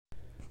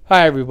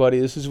Hi, everybody.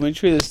 This is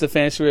Wintry. This is the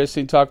Fantasy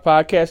Wrestling Talk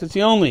Podcast. It's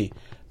the only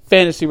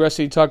Fantasy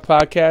Wrestling Talk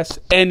podcast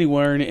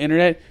anywhere on the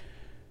internet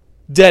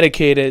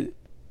dedicated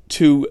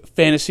to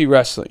fantasy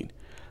wrestling.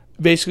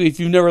 Basically, if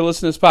you've never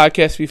listened to this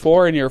podcast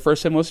before and you're a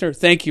first-time listener,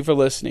 thank you for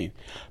listening.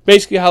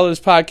 Basically, how this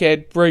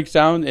podcast breaks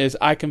down is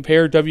I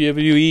compare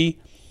WWE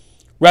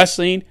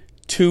wrestling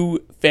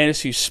to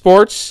fantasy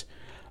sports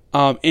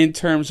in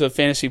terms of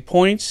fantasy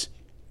points.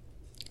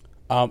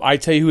 I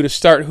tell you who to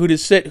start, who to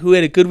sit, who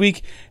had a good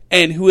week,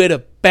 and who had a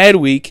bad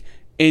week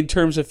in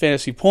terms of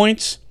fantasy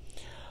points.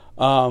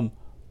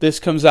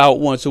 This comes out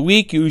once a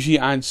week, usually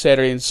on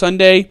Saturday and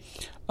Sunday.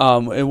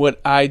 And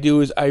what I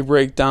do is I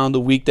break down the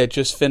week that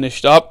just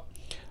finished up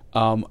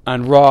on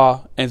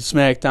Raw and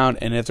SmackDown.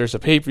 And if there's a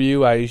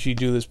pay-per-view, I usually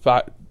do this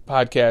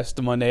podcast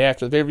the Monday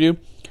after the pay-per-view.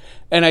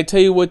 And I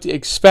tell you what to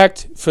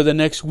expect for the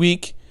next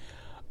week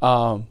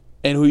and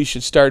who you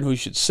should start and who you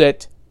should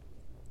sit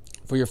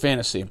for your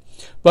fantasy.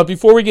 But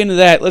before we get into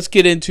that, let's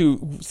get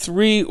into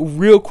three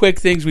real quick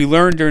things we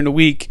learned during the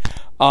week.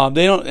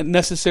 They don't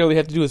necessarily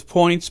have to do with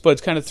points, but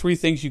it's kind of three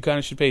things you kind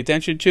of should pay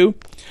attention to.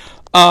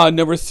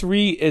 Number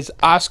 3 is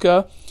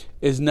Asuka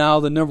is now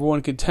the number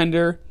 1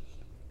 contender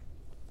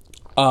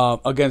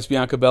against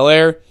Bianca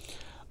Belair.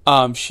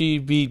 She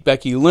beat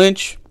Becky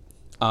Lynch.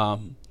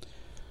 I'll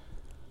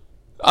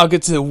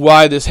get to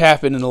why this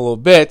happened in a little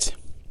bit,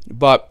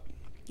 but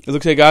it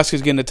looks like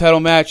Asuka's getting a title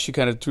match. She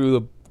kind of threw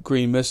the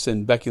green mist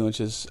in Becky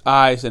Lynch's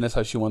eyes, and that's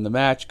how she won the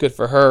match. Good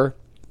for her.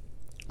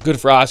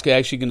 Good for Asuka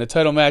actually getting a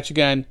title match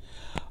again.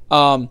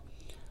 And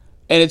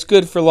it's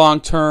good for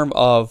long term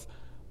of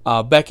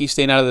Becky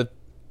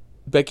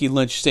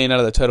Lynch staying out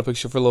of the title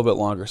picture for a little bit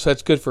longer. So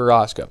that's good for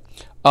Asuka.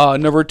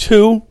 Number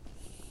 2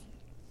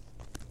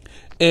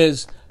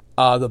 is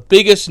the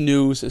biggest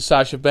news is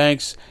Sasha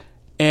Banks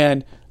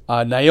and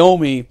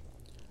Naomi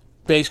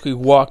basically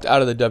walked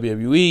out of the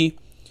WWE.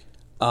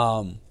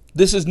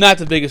 This is not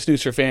the biggest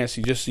news for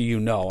fantasy, just so you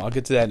know. I'll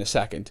get to that in a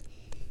second.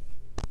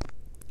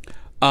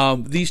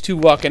 These two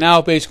walking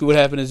out, basically what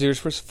happened is they were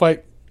supposed to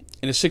fight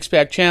in a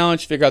 6-pack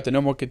challenge, figure out the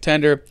number 1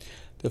 contender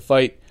to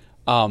fight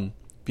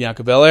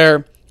Bianca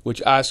Belair,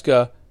 which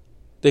Asuka,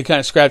 they kind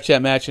of scratched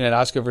that match and had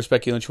Asuka versus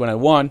Becky Lynch when I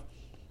won.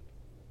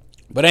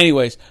 But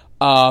anyways,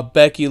 Sasha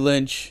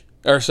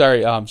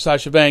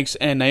Banks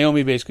and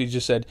Naomi basically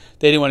just said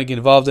they didn't want to get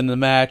involved in the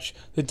match.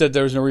 They said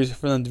there was no reason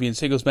for them to be in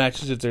singles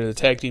matches if they're the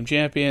tag team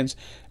champions,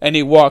 and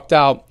they walked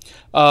out.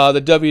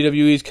 The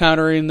WWE is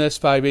countering this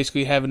by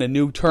basically having a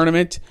new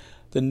tournament,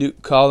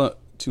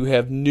 to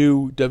have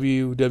new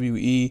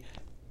WWE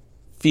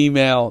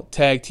female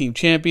tag team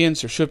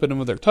champions. They're shipping them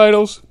with their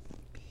titles,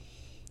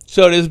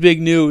 so it is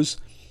big news.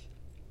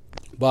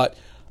 But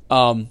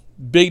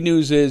big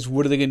news is,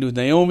 what are they going to do with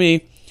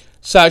Naomi?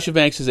 Sasha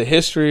Banks has a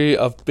history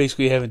of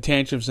basically having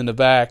tantrums in the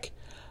back.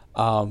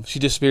 She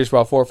disappears for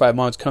about 4 or 5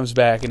 months, comes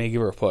back, and they give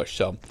her a push.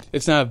 So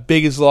it's not as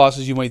big as loss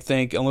as you might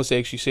think, unless they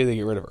actually say they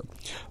get rid of her.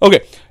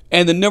 Okay,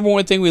 and the number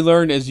 1 thing we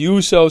learned is the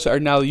Usos are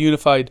now the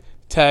unified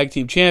tag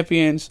team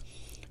champions.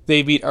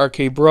 They beat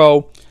RK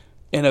Bro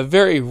in a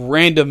very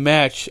random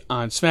match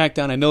on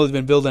SmackDown. I know they've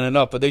been building it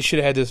up, but they should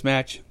have had this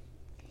match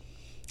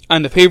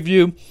on the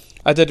pay-per-view.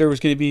 I thought there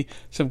was going to be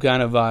some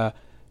kind of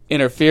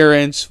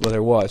interference. Well,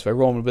 there was by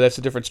Roman, but that's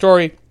a different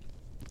story.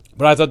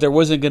 But I thought there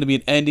wasn't going to be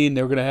an ending.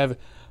 They were going to have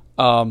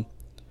I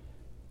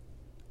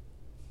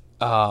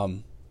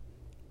thought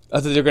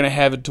they were going to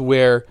have it to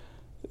where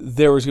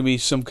there was going to be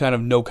some kind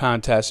of no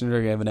contest and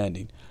they're going to have an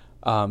ending.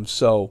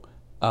 So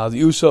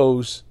the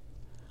Usos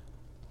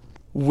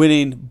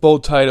winning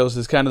both titles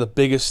is kind of the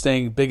biggest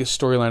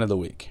storyline of the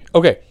week.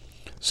 Okay,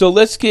 so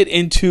let's get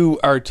into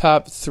our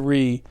top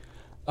 3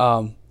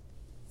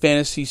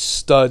 fantasy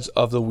studs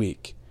of the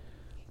week.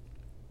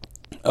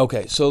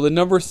 Okay, so the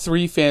number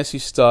 3 fantasy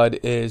stud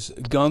is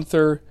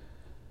Gunther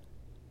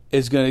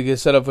is going to get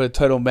set up for a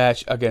title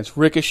match against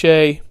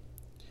Ricochet.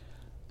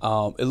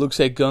 It looks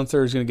like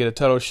Gunther is going to get a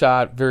title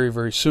shot very,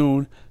 very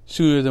soon,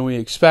 sooner than we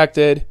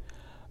expected.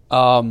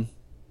 Everybody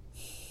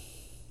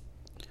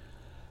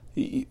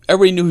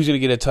knew he was going to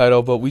get a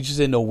title, but we just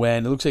didn't know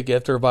when. It looks like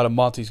after about a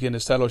month he's getting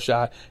his title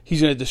shot.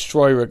 He's going to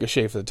destroy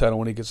Ricochet for the title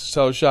when he gets his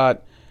title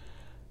shot.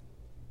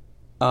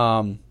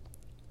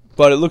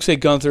 But it looks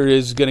like Gunther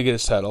is going to get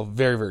his title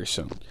very, very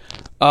soon.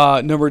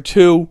 Number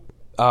 2,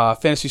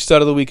 fantasy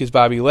stud of the week is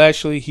Bobby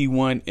Lashley. He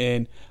won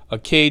in a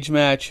cage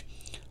match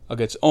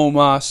against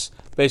Omos.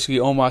 Basically,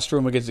 Omos threw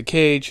him against the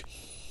cage.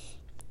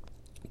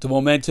 The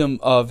momentum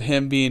of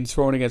him being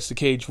thrown against the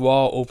cage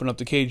wall opened up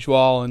the cage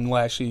wall, and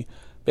Lashley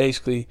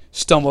basically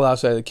stumbled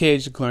outside the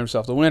cage to declare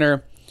himself the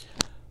winner.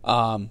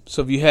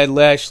 So if you had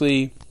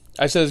Lashley,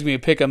 I said it was going to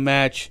be a pick-up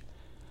match.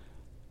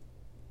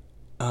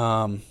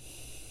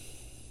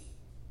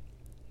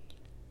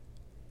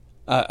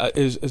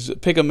 Is a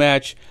pick-up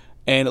match,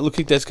 and it looks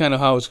like that's kind of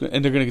how it's going.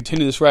 And they're going to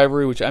continue this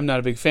rivalry, which I'm not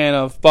a big fan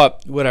of,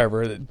 but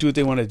whatever, do what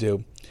they want to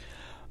do.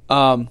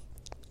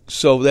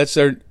 So that's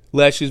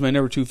Lashley's my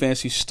number 2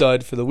 fantasy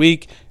stud for the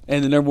week,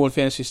 and the number 1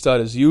 fantasy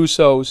stud is the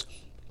Usos.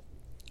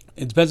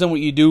 It depends on what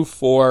you do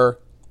for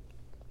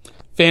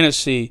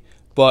fantasy,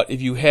 But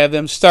if you have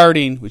them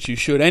starting, which you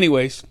should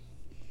anyways,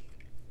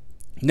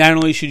 not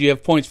only should you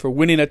have points for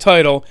winning a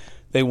title,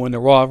 they won the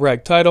Raw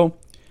Rag title.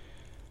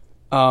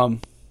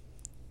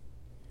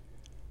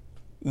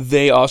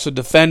 They also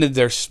defended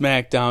their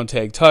SmackDown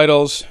tag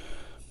titles.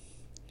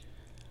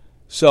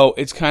 So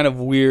it's kind of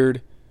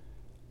weird.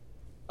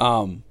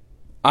 I'm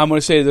going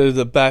to say they're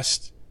the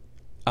best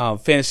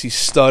fantasy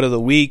stud of the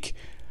week,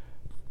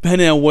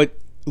 depending on what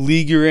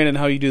league you're in and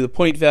how you do the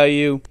point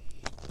value.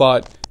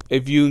 But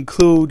if you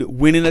include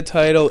winning a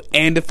title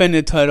and defending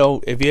a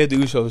title, if you had the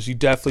Usos, you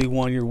definitely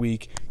won your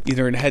week,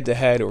 either in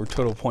head-to-head or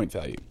total point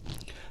value.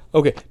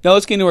 Okay, now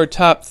let's get into our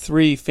top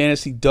 3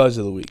 fantasy duds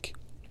of the week.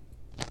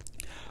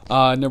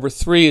 Number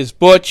 3 is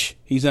Butch.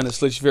 He's on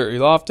this list very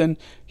often.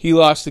 He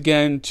lost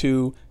again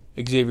to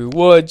Xavier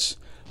Woods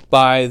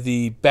by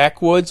the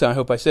Backwoods. I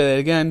hope I said that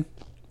again.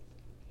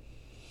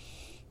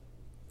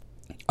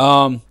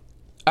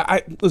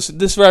 Listen,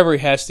 this rivalry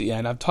has to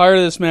end. I'm tired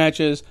of this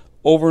matches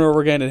over and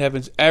over again. It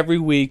happens every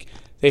week.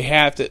 They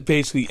have to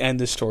basically end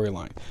this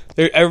storyline.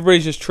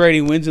 Everybody's just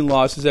trading wins and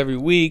losses every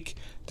week.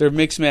 They're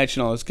mixed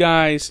matching all those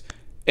guys.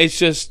 It's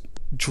just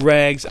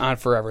drags on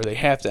forever. They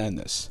have to end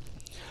this.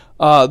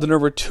 The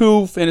number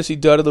 2 fantasy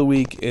dud of the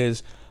week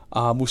is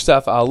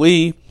Mustafa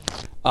Ali.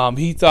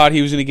 He thought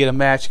he was going to get a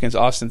match against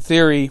Austin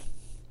Theory.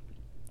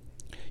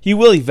 He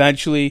will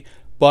eventually,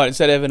 but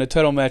instead of having a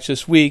title match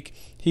this week,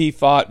 he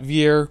fought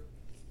Veer,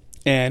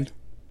 and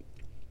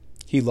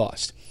he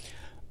lost.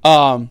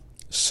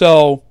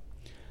 So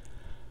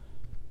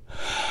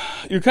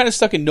you're kind of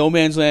stuck in no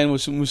man's land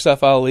with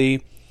Mustafa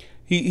Ali.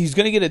 He's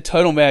going to get a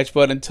title match,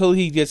 but until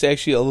he gets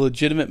actually a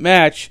legitimate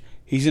match,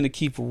 he's going to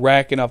keep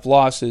racking up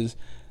losses.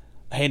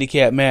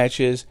 Handicap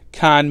matches,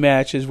 con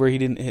matches where he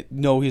didn't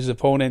know his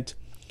opponent.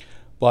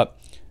 But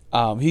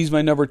he's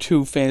my number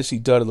 2 fantasy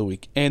dud of the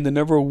week. And the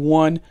number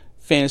 1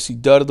 fantasy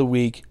dud of the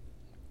week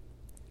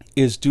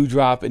is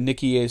Doudrop and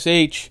Nikki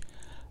ASH.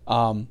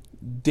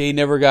 They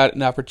never got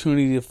an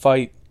opportunity to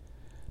fight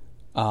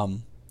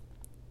in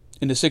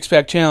the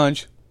 6-pack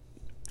challenge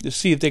to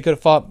see if they could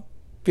have fought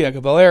Bianca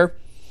Belair.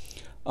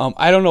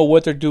 I don't know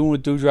what they're doing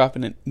with Doudrop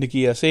and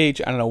Nikki ASH. I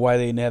don't know why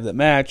they didn't have that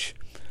match.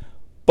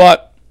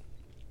 But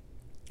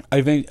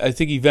I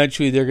think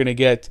eventually they're going to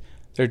get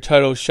their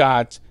title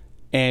shot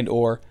and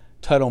or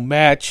title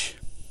match.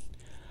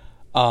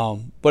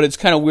 But it's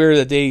kind of weird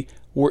that they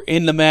were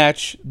in the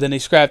match, then they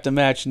scrapped the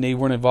match, and they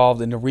weren't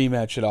involved in the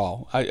rematch at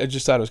all. I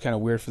just thought it was kind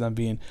of weird for them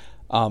being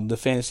the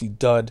fantasy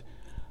dud,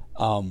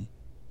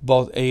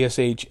 both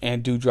ASH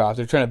and Doudrop.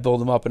 They're trying to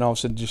build them up, and all of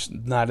a sudden just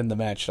not in the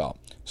match at all.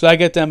 So I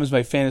get them as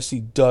my fantasy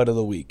dud of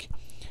the week.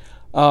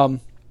 So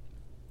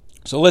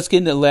let's get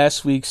into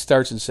last week's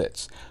starts and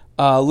sits.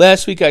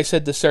 Last week I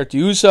said to start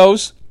the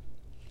Usos.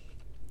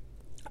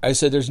 I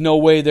said there's no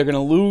way they're going to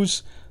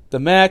lose the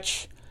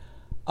match.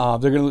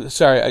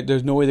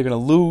 There's no way they're going to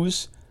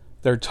lose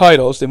their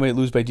titles. They might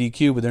lose by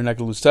DQ, but they're not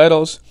going to lose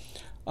titles.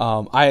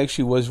 I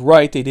actually was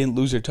right. They didn't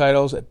lose their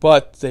titles,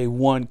 but they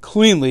won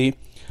cleanly.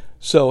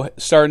 So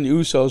starting the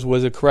Usos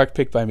was a correct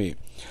pick by me.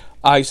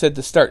 I said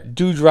to start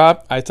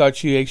Doudrop. I thought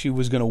she actually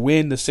was going to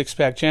win the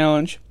 6-pack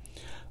challenge.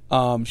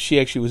 She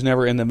actually was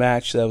never in the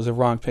match. So that was a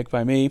wrong pick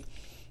by me.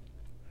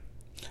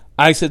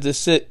 I said to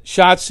sit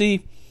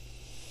Shotzi.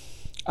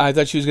 I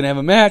thought she was going to have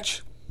a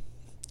match,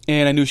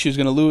 and I knew she was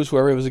going to lose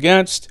whoever it was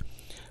against,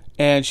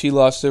 and she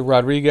lost to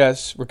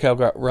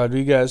Raquel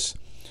Rodriguez.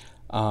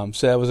 So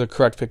that was a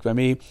correct pick by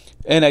me.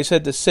 And I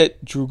said to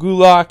sit Drew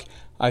Gulak.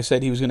 I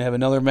said he was going to have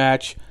another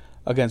match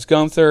against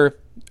Gunther,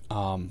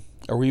 a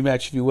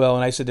rematch, if you will,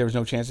 and I said there was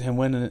no chance of him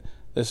winning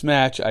this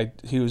match.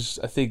 He was,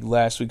 I think,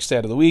 last week's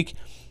stat of the week.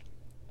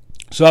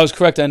 So I was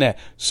correct on that.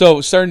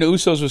 So starting the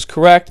Usos was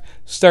correct.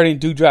 Starting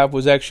Doudrop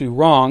was actually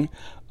wrong.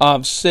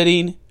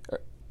 Sitting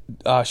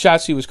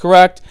Shotzi was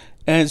correct.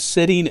 And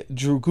sitting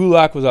Drew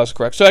Gulak was also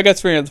correct. So I got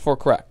 3 out of the 4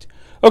 correct.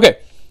 Okay,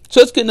 so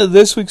let's get into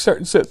this week's start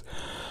and sits.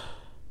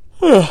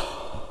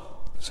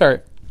 Sorry.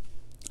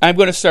 I'm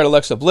going to start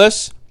Alexa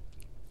Bliss.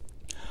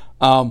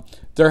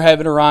 They're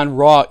having her on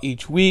Raw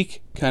each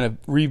week, kind of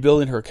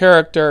rebuilding her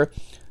character.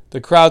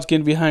 The crowd's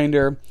getting behind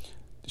her.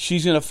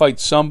 She's going to fight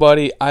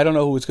somebody. I don't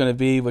know who it's going to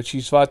be, but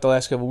she's fought the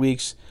last couple of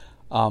weeks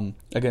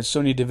against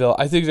Sonya Deville.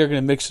 I think they're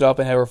going to mix it up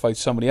and have her fight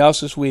somebody else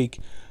this week,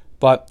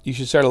 but you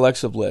should start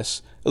Alexa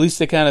Bliss. At least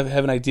they kind of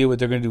have an idea what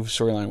they're going to do for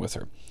storyline with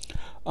her.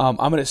 I'm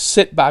going to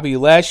sit Bobby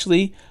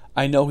Lashley.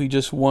 I know he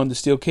just won the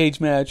steel cage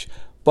match,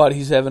 but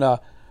he's having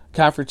a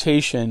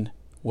confrontation,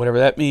 whatever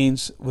that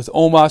means, with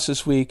Omos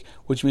this week,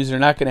 which means they're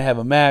not going to have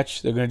a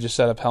match. They're going to just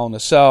set up Hell in a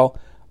Cell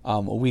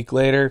a week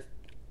later.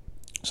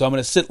 So I'm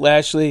going to sit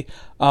Lashley.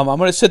 I'm going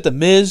to sit The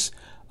Miz.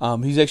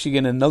 He's actually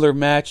getting another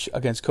match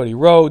against Cody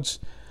Rhodes.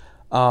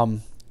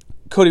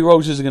 Cody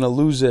Rhodes isn't going to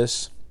lose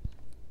this.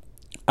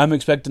 I'm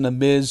expecting The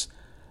Miz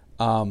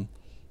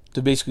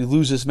to basically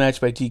lose this match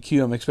by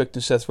DQ. I'm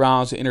expecting Seth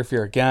Rollins to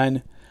interfere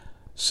again.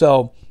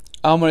 So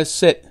I'm going to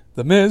sit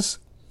The Miz.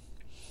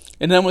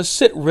 And then I'm going to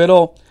sit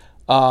Riddle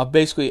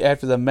basically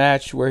after the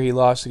match where he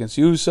lost against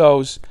the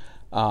Usos.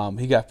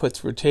 He got put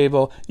through a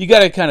table. You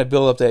got to kind of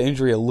build up that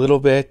injury a little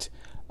bit.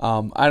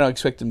 I don't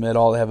expect them at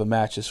all to have a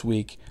match this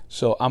week,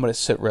 so I'm going to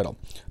sit Riddle.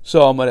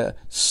 So I'm going to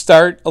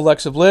start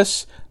Alexa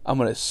Bliss. I'm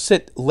going to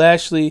sit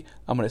Lashley.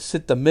 I'm going to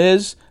sit The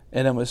Miz,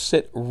 and I'm going to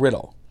sit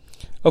Riddle.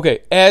 Okay,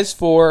 as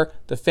for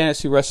the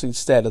Fantasy Wrestling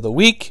Stat of the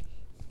Week,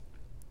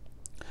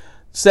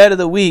 Stat of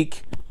the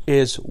Week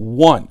is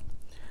 1.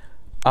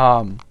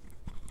 And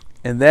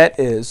that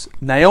is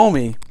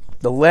Naomi,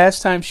 the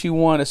last time she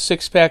won a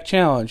six-pack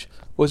challenge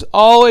was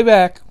all the way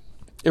back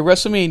at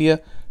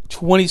WrestleMania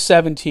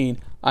 2017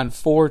 on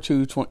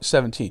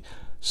 4/2/17.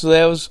 So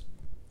that was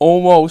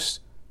almost,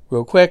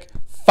 real quick,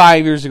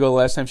 5 years ago the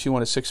last time she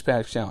won a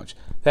six-pack challenge.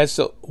 That's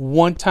the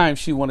one time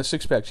she won a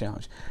six-pack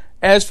challenge.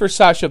 As for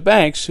Sasha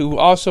Banks, who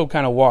also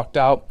kind of walked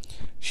out,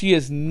 she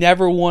has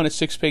never won a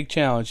six-pack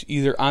challenge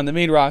either on the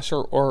main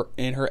roster or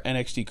in her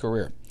NXT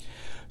career.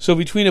 So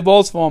between the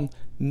both of them,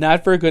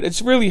 not very good.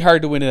 It's really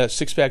hard to win a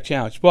six-pack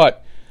challenge,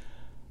 but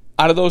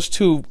out of those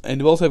two, and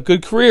they both have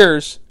good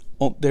careers,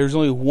 there's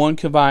only one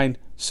combined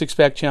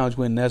six-pack challenge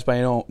win, and that's by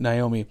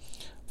Naomi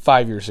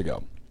 5 years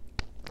ago.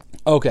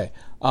 Okay,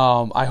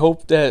 I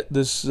hope that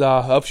this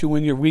helps you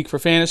win your week for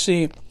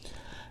fantasy,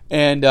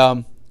 and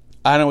I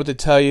don't know what to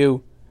tell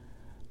you.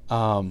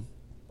 I'm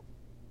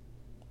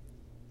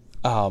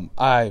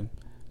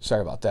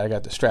sorry about that. I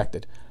got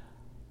distracted.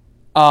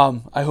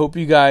 I hope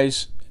you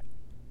guys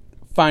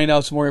find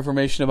out some more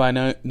information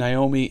about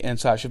Naomi and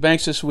Sasha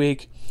Banks this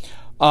week.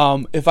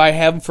 If I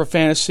have them for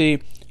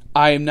fantasy,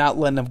 I am not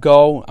letting them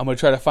go. I'm going to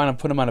try to find them,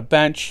 put them on a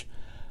bench.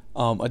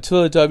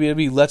 Until the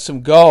WWE lets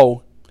them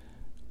go,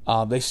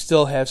 they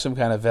still have some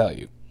kind of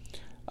value.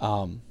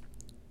 On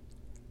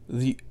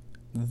the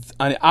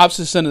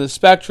opposite end of the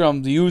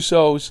spectrum, the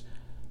Usos,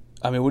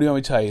 I mean, what do you want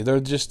me to tell you? They're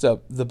just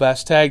the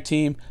best tag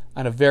team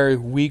on a very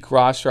weak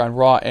roster on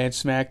Raw and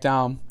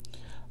SmackDown.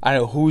 I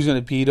don't know who's going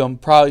to beat them.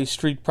 Probably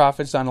Street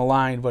Profits on the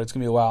line, but it's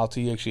going to be a while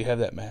until you actually have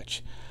that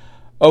match.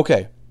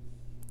 Okay.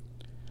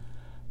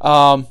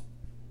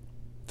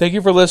 Thank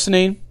you for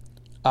listening.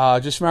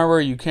 Just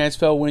remember, you can't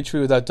spell Wintry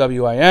without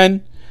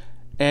W-I-N.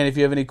 And if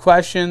you have any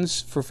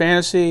questions for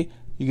fantasy,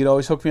 you can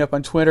always hook me up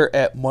on Twitter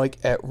at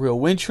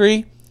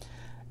Mike@RealWintry.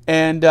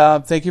 And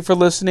thank you for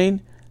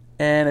listening.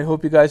 And I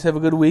hope you guys have a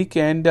good week.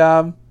 And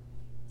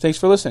thanks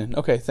for listening.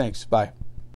 Okay, thanks. Bye.